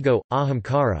with the ego,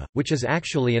 ahamkara, which is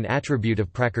actually an attribute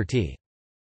of prakrti.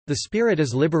 The spirit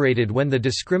is liberated when the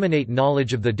discriminate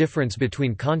knowledge of the difference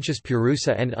between conscious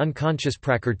purusa and unconscious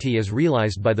prakrti is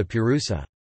realized by the purusa.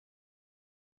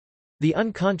 The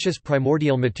unconscious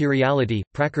primordial materiality,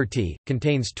 prakrti,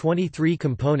 contains 23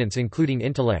 components including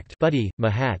intellect buddhi,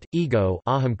 mahat, ego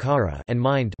ahamkara, and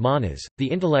mind manas. The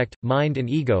intellect, mind and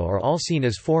ego are all seen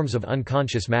as forms of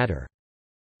unconscious matter.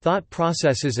 Thought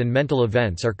processes and mental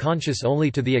events are conscious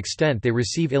only to the extent they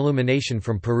receive illumination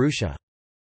from purusha.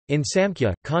 In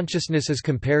Samkhya, consciousness is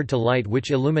compared to light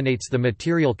which illuminates the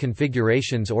material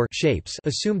configurations or shapes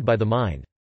assumed by the mind.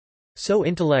 So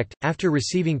intellect, after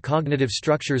receiving cognitive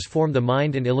structures from the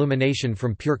mind and illumination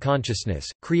from pure consciousness,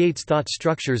 creates thought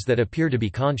structures that appear to be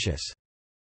conscious.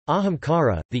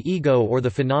 Ahamkara, the ego or the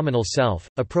phenomenal self,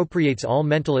 appropriates all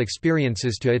mental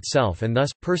experiences to itself and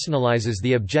thus, personalizes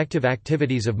the objective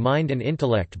activities of mind and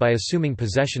intellect by assuming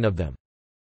possession of them.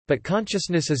 But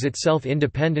consciousness is itself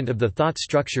independent of the thought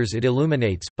structures it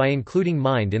illuminates. By including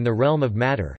mind in the realm of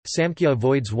matter, Samkhya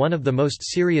avoids one of the most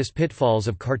serious pitfalls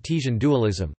of Cartesian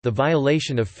dualism, the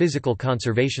violation of physical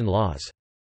conservation laws.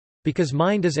 Because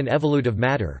mind is an evolute of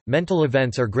matter, mental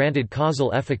events are granted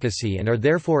causal efficacy and are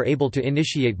therefore able to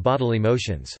initiate bodily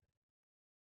motions.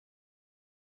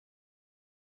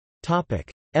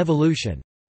 Evolution.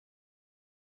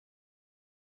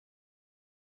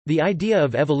 The idea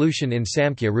of evolution in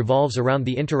Samkhya revolves around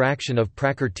the interaction of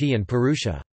prakrti and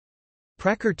purusha.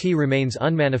 Prakrti remains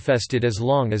unmanifested as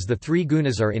long as the three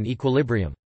gunas are in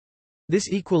equilibrium.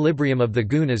 This equilibrium of the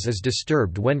gunas is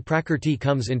disturbed when prakrti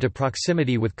comes into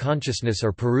proximity with consciousness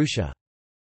or purusha.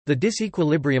 The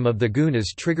disequilibrium of the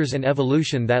gunas triggers an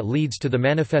evolution that leads to the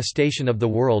manifestation of the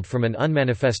world from an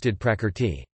unmanifested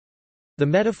prakrti. The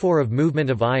metaphor of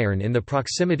movement of iron in the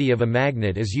proximity of a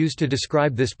magnet is used to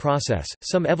describe this process.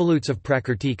 Some evolutes of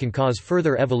prakrti can cause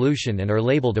further evolution and are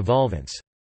labeled evolvents.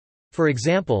 For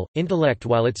example, intellect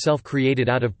while itself created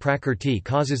out of prakrti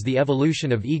causes the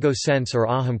evolution of ego sense or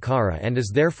ahamkara and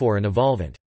is therefore an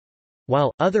evolvent.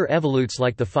 While, other evolutes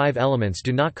like the five elements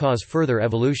do not cause further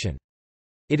evolution.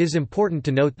 It is important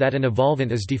to note that an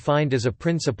evolvent is defined as a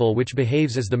principle which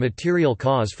behaves as the material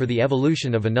cause for the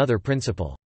evolution of another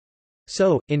principle.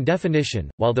 So, in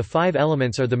definition, while the five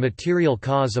elements are the material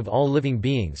cause of all living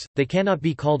beings, they cannot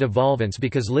be called evolvents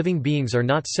because living beings are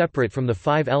not separate from the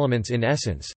five elements in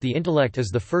essence. The intellect is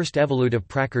the first evolute of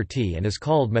prakrti and is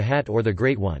called mahat or the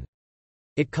Great One.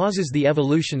 It causes the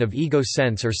evolution of ego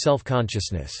sense or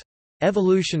self-consciousness.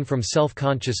 Evolution from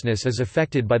self-consciousness is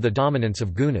affected by the dominance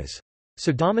of gunas.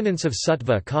 So dominance of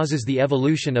sattva causes the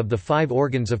evolution of the five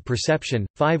organs of perception,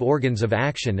 five organs of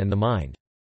action and the mind.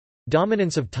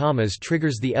 Dominance of tamas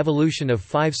triggers the evolution of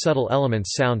 5 subtle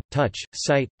elements: sound, touch,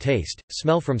 sight, taste,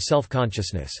 smell from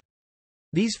self-consciousness.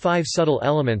 These 5 subtle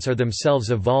elements are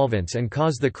themselves evolvents and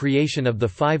cause the creation of the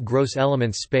 5 gross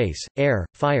elements: space, air,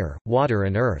 fire, water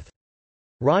and earth.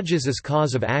 Rajas is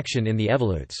cause of action in the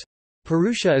evolutes.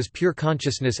 Purusha is pure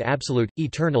consciousness, absolute,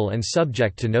 eternal and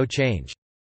subject to no change.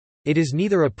 It is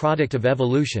neither a product of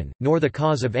evolution, nor the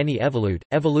cause of any evolute.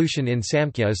 Evolution in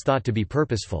Samkhya is thought to be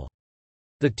purposeful.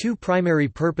 The 2 primary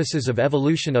purposes of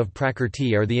evolution of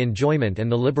Prakrti are the enjoyment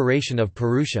and the liberation of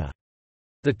Purusha.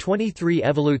 The 23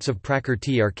 evolutes of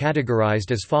Prakrti are categorized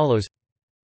as follows.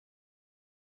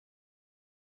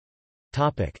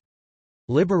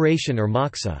 Liberation or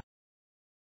moksha.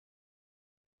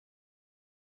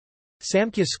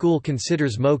 Samkhya school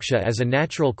considers moksha as a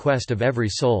natural quest of every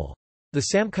soul. The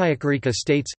Samkhyakarika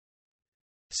states,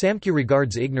 Samkhya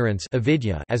regards ignorance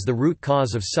avidya as the root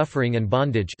cause of suffering and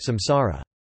bondage samsara.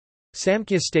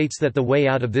 Samkhya states that the way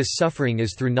out of this suffering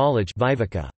is through knowledge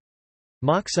viveka.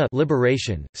 Moksha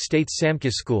liberation, states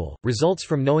Samkhya school, results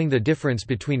from knowing the difference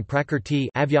between prakrti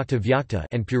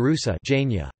and purusa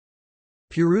jnana.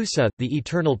 Purusa, the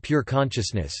eternal pure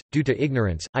consciousness, due to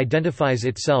ignorance, identifies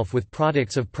itself with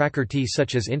products of prakrti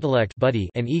such as intellect buddhi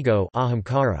and ego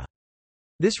ahamkara.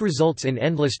 This results in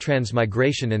endless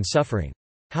transmigration and suffering.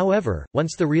 However,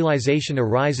 once the realization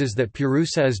arises that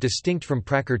Purusa is distinct from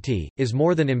Prakrti, is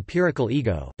more than empirical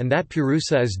ego, and that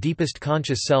Purusa is deepest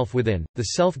conscious self within, the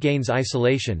self gains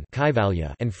isolation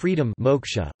and freedom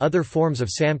moksha. Other forms of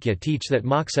Samkhya teach that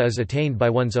moksha is attained by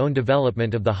one's own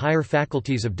development of the higher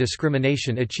faculties of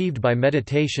discrimination achieved by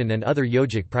meditation and other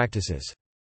yogic practices.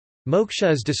 Moksha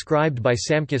is described by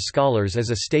Samkhya scholars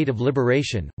as a state of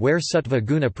liberation, where sattva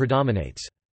guna predominates.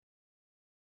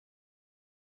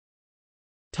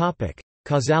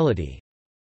 Causality.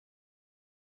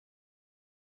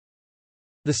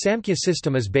 The Samkhya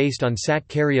system is based on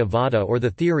Satkaryavada or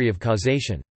the theory of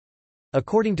causation.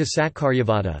 According to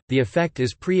Satkaryavada, the effect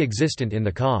is pre-existent in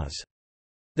the cause.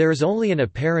 There is only an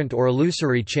apparent or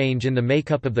illusory change in the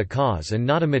makeup of the cause and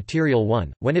not a material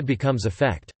one, when it becomes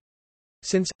effect.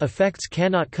 Since effects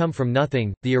cannot come from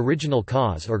nothing, the original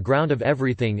cause or ground of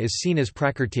everything is seen as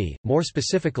Prakrti. More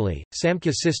specifically,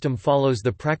 Samkhya system follows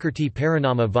the Prakrti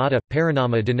Parinama Vada.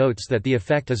 Parinama denotes that the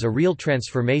effect is a real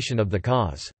transformation of the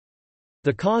cause.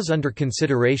 The cause under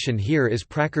consideration here is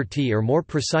Prakrti, or more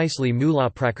precisely Mula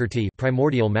Prakrti,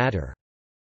 primordial matter.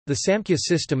 The Samkhya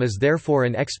system is therefore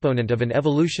an exponent of an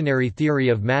evolutionary theory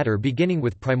of matter beginning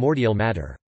with primordial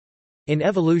matter. In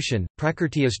evolution,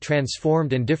 Prakrti is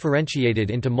transformed and differentiated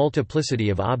into multiplicity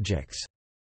of objects.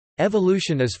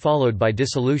 Evolution is followed by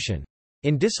dissolution.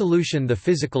 In dissolution, the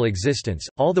physical existence,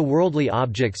 all the worldly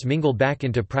objects mingle back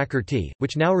into Prakrti,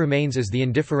 which now remains as the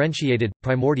indifferentiated,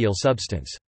 primordial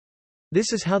substance.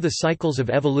 This is how the cycles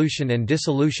of evolution and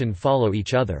dissolution follow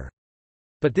each other.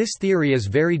 But this theory is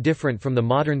very different from the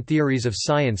modern theories of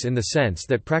science in the sense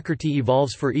that Prakrti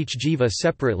evolves for each jiva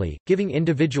separately, giving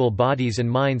individual bodies and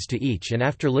minds to each, and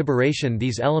after liberation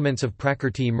these elements of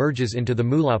Prakrti merges into the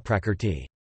Mula Prakrti.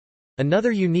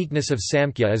 Another uniqueness of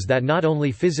Samkhya is that not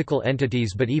only physical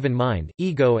entities but even mind,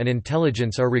 ego and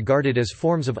intelligence are regarded as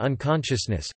forms of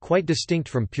unconsciousness, quite distinct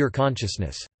from pure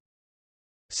consciousness.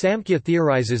 Samkhya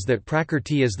theorizes that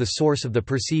Prakrti is the source of the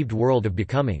perceived world of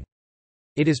becoming.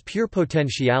 It is pure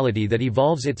potentiality that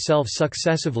evolves itself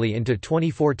successively into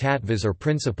 24 tattvas or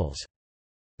principles.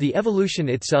 The evolution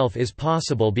itself is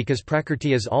possible because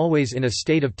Prakrti is always in a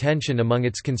state of tension among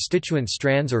its constituent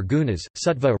strands or gunas,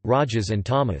 sattva, rajas and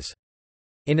tamas.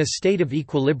 In a state of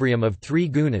equilibrium of 3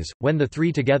 gunas, when the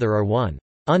 3 together are one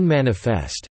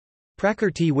unmanifest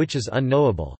Prakrti which is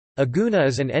unknowable. A guna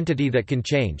is an entity that can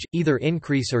change, either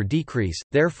increase or decrease,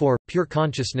 therefore, pure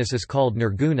consciousness is called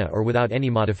nirguna or without any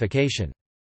modification.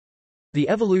 The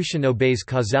evolution obeys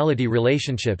causality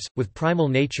relationships, with primal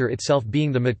nature itself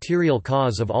being the material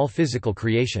cause of all physical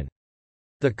creation.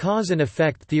 The cause and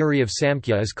effect theory of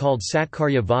Samkhya is called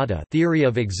Satkaryavada, theory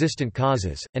of existent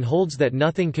causes, and holds that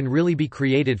nothing can really be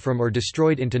created from or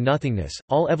destroyed into nothingness.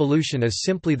 All evolution is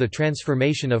simply the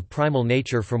transformation of primal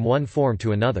nature from one form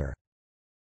to another.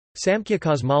 Samkhya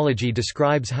cosmology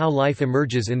describes how life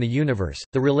emerges in the universe.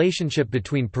 The relationship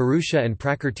between Purusha and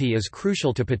Prakrti is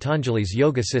crucial to Patanjali's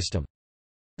yoga system.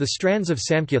 The strands of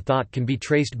Samkhya thought can be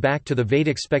traced back to the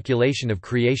Vedic speculation of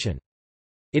creation.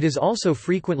 It is also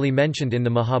frequently mentioned in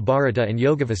the Mahabharata and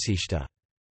Yogavasishta.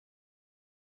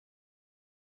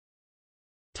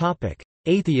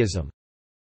 Atheism.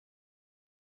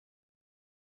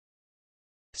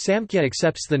 Samkhya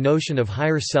accepts the notion of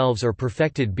higher selves or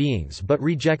perfected beings but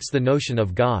rejects the notion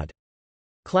of God.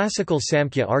 Classical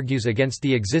Samkhya argues against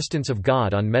the existence of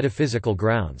God on metaphysical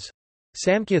grounds.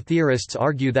 Samkhya theorists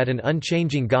argue that an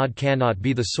unchanging God cannot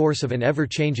be the source of an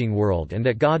ever-changing world and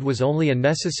that God was only a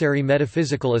necessary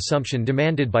metaphysical assumption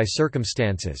demanded by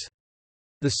circumstances.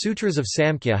 The sutras of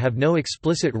Samkhya have no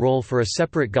explicit role for a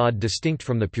separate God distinct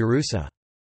from the Purusa.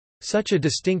 Such a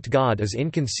distinct God is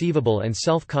inconceivable and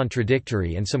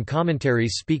self-contradictory, and some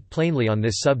commentaries speak plainly on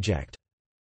this subject.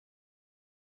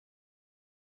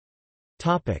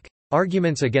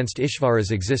 Arguments against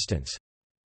Ishvara's existence.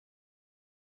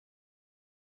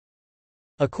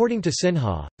 According to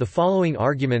Sinha, the following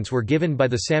arguments were given by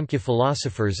the Samkhya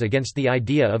philosophers against the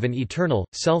idea of an eternal,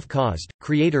 self-caused,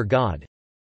 creator God.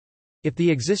 If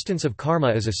the existence of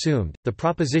karma is assumed, the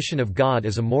proposition of God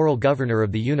as a moral governor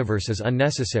of the universe is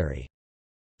unnecessary.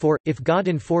 For, if God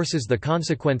enforces the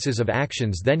consequences of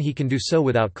actions, then he can do so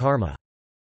without karma.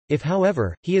 If,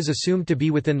 however, he is assumed to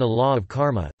be within the law of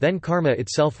karma, then karma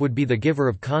itself would be the giver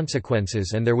of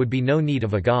consequences and there would be no need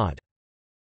of a God.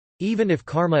 Even if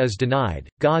karma is denied,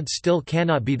 God still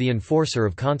cannot be the enforcer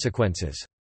of consequences.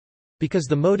 Because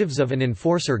the motives of an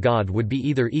enforcer God would be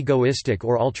either egoistic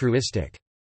or altruistic.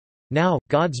 Now,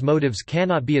 God's motives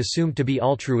cannot be assumed to be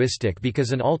altruistic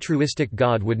because an altruistic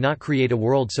God would not create a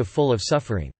world so full of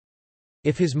suffering.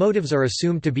 If his motives are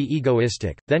assumed to be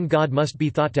egoistic, then God must be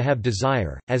thought to have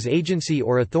desire, as agency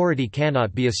or authority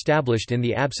cannot be established in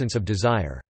the absence of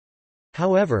desire.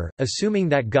 However, assuming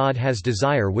that God has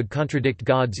desire would contradict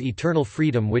God's eternal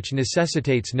freedom, which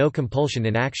necessitates no compulsion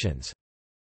in actions.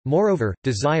 Moreover,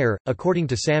 desire, according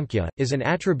to Samkhya, is an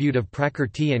attribute of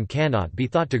Prakrti and cannot be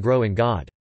thought to grow in God.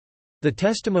 The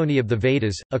testimony of the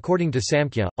Vedas, according to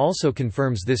Samkhya, also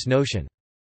confirms this notion.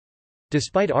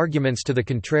 Despite arguments to the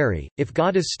contrary, if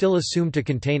God is still assumed to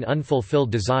contain unfulfilled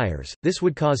desires, this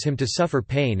would cause him to suffer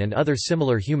pain and other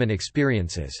similar human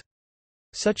experiences.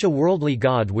 Such a worldly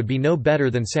God would be no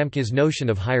better than Samkhya's notion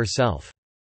of higher self.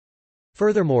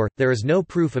 Furthermore, there is no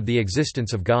proof of the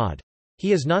existence of God.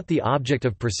 He is not the object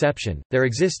of perception, there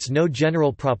exists no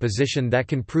general proposition that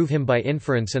can prove him by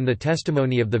inference, and the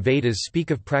testimony of the Vedas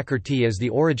speak of Prakrti as the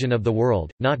origin of the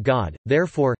world, not God.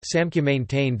 Therefore, Samkhya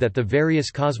maintained that the various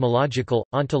cosmological,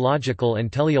 ontological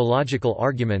and teleological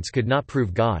arguments could not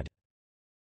prove God.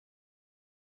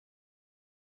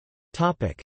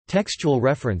 Textual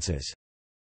references.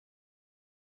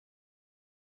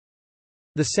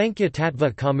 The Sankhya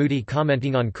Tattva Kaumudi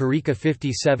commenting on Karika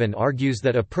 57 argues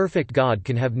that a perfect God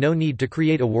can have no need to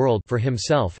create a world for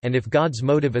himself, and if God's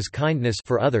motive is kindness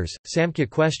for others, Samkhya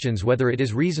questions whether it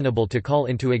is reasonable to call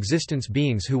into existence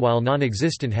beings who while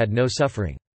non-existent had no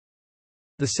suffering.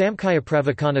 The Samkhya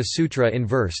Pravakana Sutra in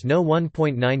verse no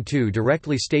 1.92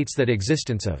 directly states that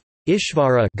existence of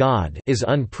Ishvara God is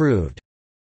unproved.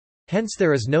 Hence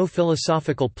there is no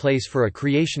philosophical place for a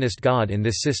creationist God in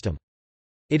this system.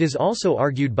 It is also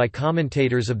argued by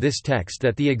commentators of this text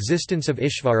that the existence of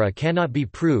Ishvara cannot be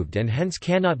proved and hence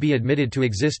cannot be admitted to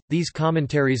exist. These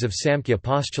commentaries of Samkhya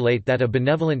postulate that a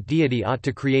benevolent deity ought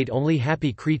to create only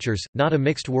happy creatures, not a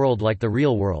mixed world like the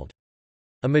real world.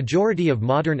 A majority of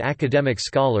modern academic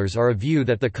scholars are of view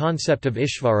that the concept of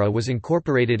Ishvara was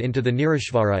incorporated into the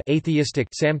Nirishvara atheistic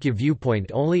Samkhya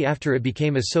viewpoint only after it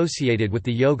became associated with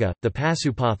the Yoga, the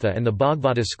Pasupatha and the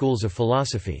Bhagavata schools of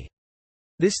philosophy.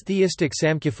 This theistic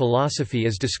Samkhya philosophy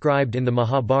is described in the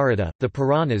Mahabharata, the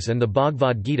Puranas and the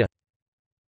Bhagavad Gita.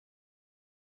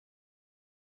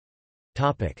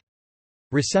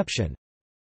 Reception.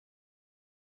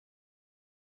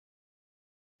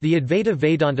 The Advaita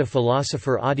Vedanta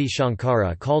philosopher Adi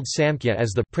Shankara called Samkhya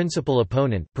as the principal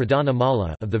opponent Pradhana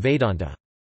Mala of the Vedanta.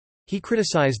 He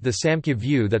criticized the Samkhya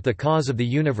view that the cause of the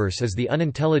universe is the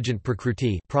unintelligent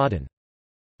Prakruti Pradhan.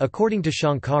 According to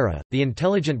Shankara, the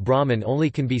intelligent Brahman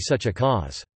only can be such a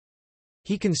cause.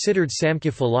 He considered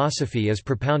Samkhya philosophy as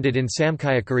propounded in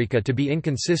Samkhyakarika to be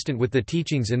inconsistent with the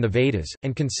teachings in the Vedas,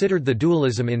 and considered the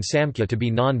dualism in Samkhya to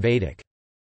be non-Vedic.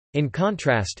 In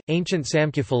contrast, ancient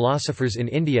Samkhya philosophers in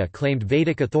India claimed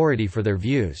Vedic authority for their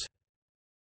views.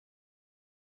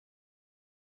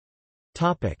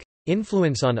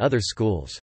 Influence on other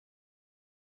schools.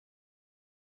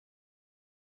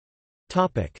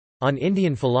 On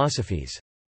Indian philosophies.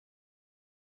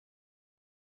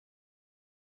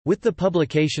 With the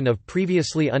publication of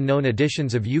previously unknown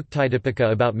editions of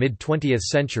Yuktidipika about mid-20th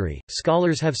century,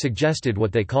 scholars have suggested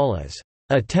what they call as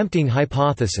a tempting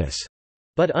hypothesis,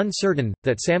 but uncertain,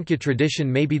 that Samkhya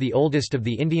tradition may be the oldest of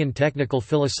the Indian technical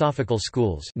philosophical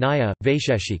schools Nyaya,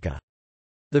 Vaisheshika.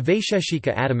 The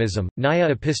Vaisheshika atomism, Nyaya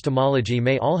epistemology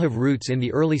may all have roots in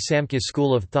the early Samkhya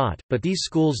school of thought, but these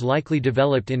schools likely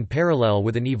developed in parallel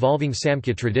with an evolving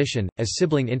Samkhya tradition, as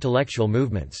sibling intellectual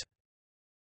movements.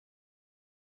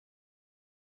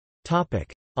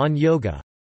 On yoga.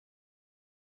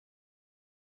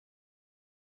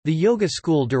 The yoga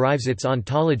school derives its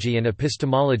ontology and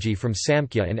epistemology from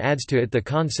Samkhya and adds to it the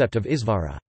concept of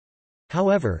Isvara.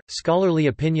 However, scholarly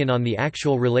opinion on the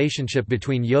actual relationship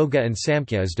between yoga and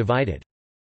Samkhya is divided.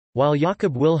 While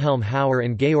Jakob Wilhelm Hauer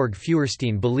and Georg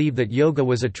Feuerstein believe that yoga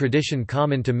was a tradition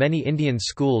common to many Indian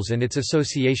schools and its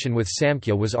association with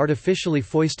Samkhya was artificially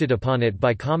foisted upon it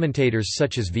by commentators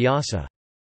such as Vyasa.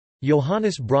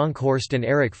 Johannes Bronkhorst and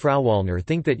Erich Frauwallner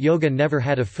think that yoga never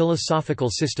had a philosophical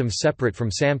system separate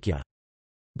from Samkhya.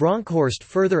 Bronkhorst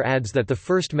further adds that the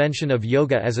first mention of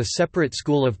yoga as a separate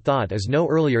school of thought is no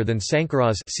earlier than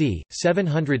Sankara's c.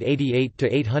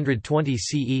 788–820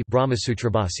 CE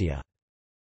Brahmasutrabhasya.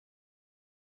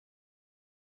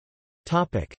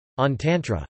 On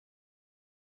Tantra.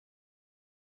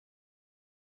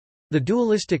 The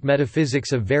dualistic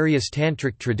metaphysics of various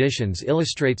tantric traditions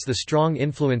illustrates the strong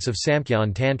influence of Samkhya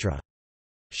on Tantra.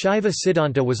 Shaiva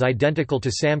Siddhanta was identical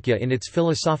to Samkhya in its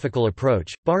philosophical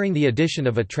approach, barring the addition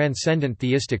of a transcendent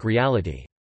theistic reality.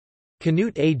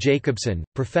 Knut A. Jacobson,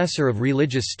 professor of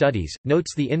religious studies,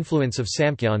 notes the influence of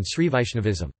Samkhya on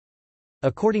Srivaishnavism.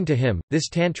 According to him, this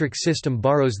tantric system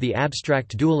borrows the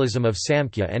abstract dualism of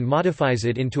Samkhya and modifies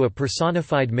it into a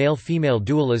personified male-female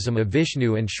dualism of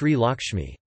Vishnu and Sri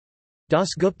Lakshmi.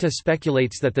 Dasgupta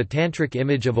speculates that the tantric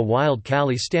image of a wild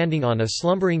Kali standing on a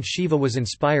slumbering Shiva was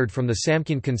inspired from the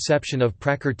Samkhyan conception of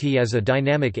Prakrti as a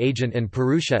dynamic agent and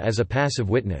Purusha as a passive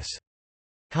witness.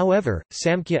 However,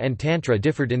 Samkhya and Tantra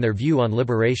differed in their view on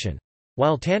liberation.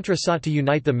 While Tantra sought to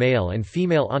unite the male and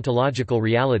female ontological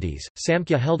realities,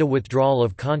 Samkhya held a withdrawal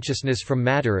of consciousness from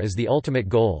matter as the ultimate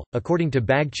goal. According to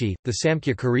Bagchi, the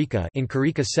Samkhya Karika in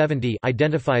Karika 70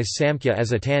 identifies Samkhya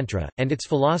as a Tantra, and its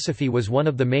philosophy was one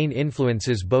of the main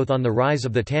influences both on the rise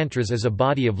of the Tantras as a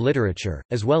body of literature,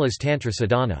 as well as Tantra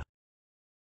sadhana.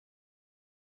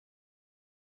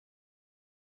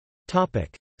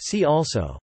 See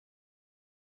also: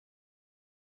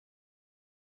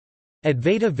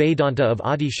 Advaita Vedanta of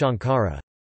Adi Shankara,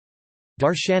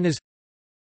 Darshanas,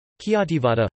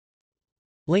 Kyativada,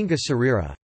 Linga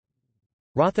Sarira,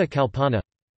 Ratha Kalpana.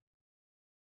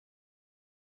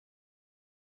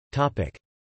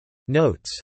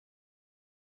 Notes.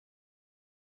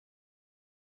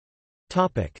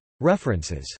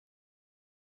 References.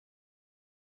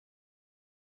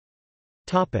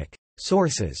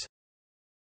 Sources.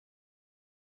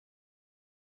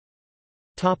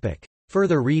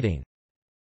 Further reading.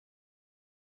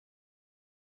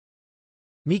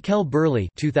 Mikel Burley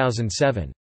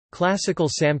 2007. Classical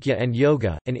Samkhya and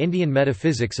Yoga, An Indian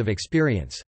Metaphysics of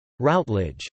Experience.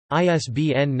 Routledge.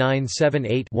 ISBN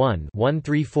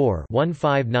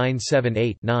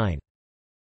 978-1-134-15978-9.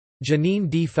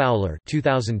 Janine D. Fowler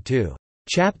 2002.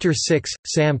 Chapter 6,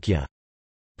 Samkhya.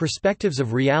 Perspectives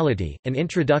of Reality, An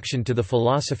Introduction to the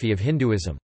Philosophy of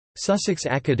Hinduism. Sussex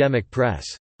Academic Press.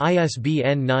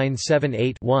 ISBN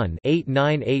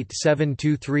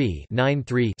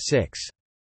 978-1-898723-93-6.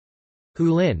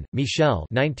 Hulin, Michel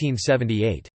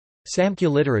 1978.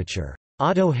 Samkhya Literature.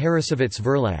 Otto Harrassowitz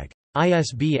Verlag.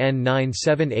 ISBN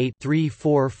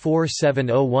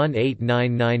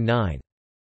 978-3447018999.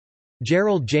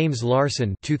 Gerald James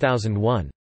Larson 2001.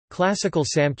 Classical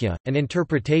Samkhya, An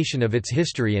Interpretation of Its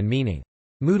History and Meaning.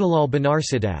 Motilal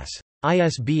Banarsidass.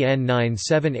 ISBN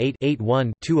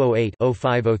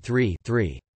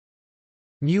 978-81-208-0503-3.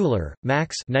 Mueller,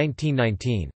 Max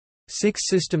 1919. Six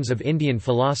Systems of Indian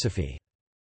Philosophy.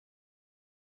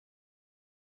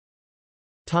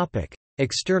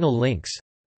 External links.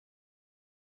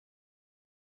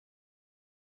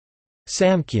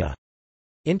 Samkhya.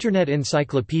 Internet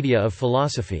Encyclopedia of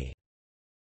Philosophy.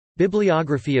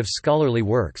 Bibliography of scholarly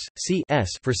works, C.S.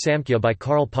 for Samkhya by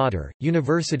Karl Potter,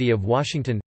 University of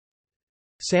Washington.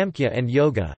 Samkhya and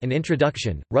Yoga, An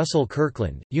Introduction, Russell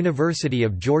Kirkland, University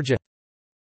of Georgia.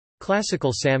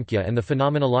 Classical Samkhya and the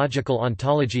Phenomenological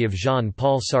Ontology of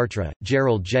Jean-Paul Sartre,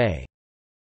 Gerald J.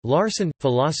 Larson,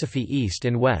 Philosophy East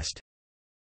and West.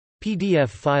 PDF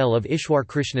file of Ishwar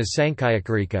Krishna's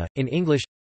Sankhyakarika, in English.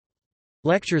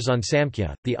 Lectures on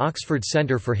Samkhya, the Oxford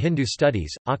Centre for Hindu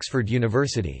Studies, Oxford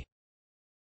University.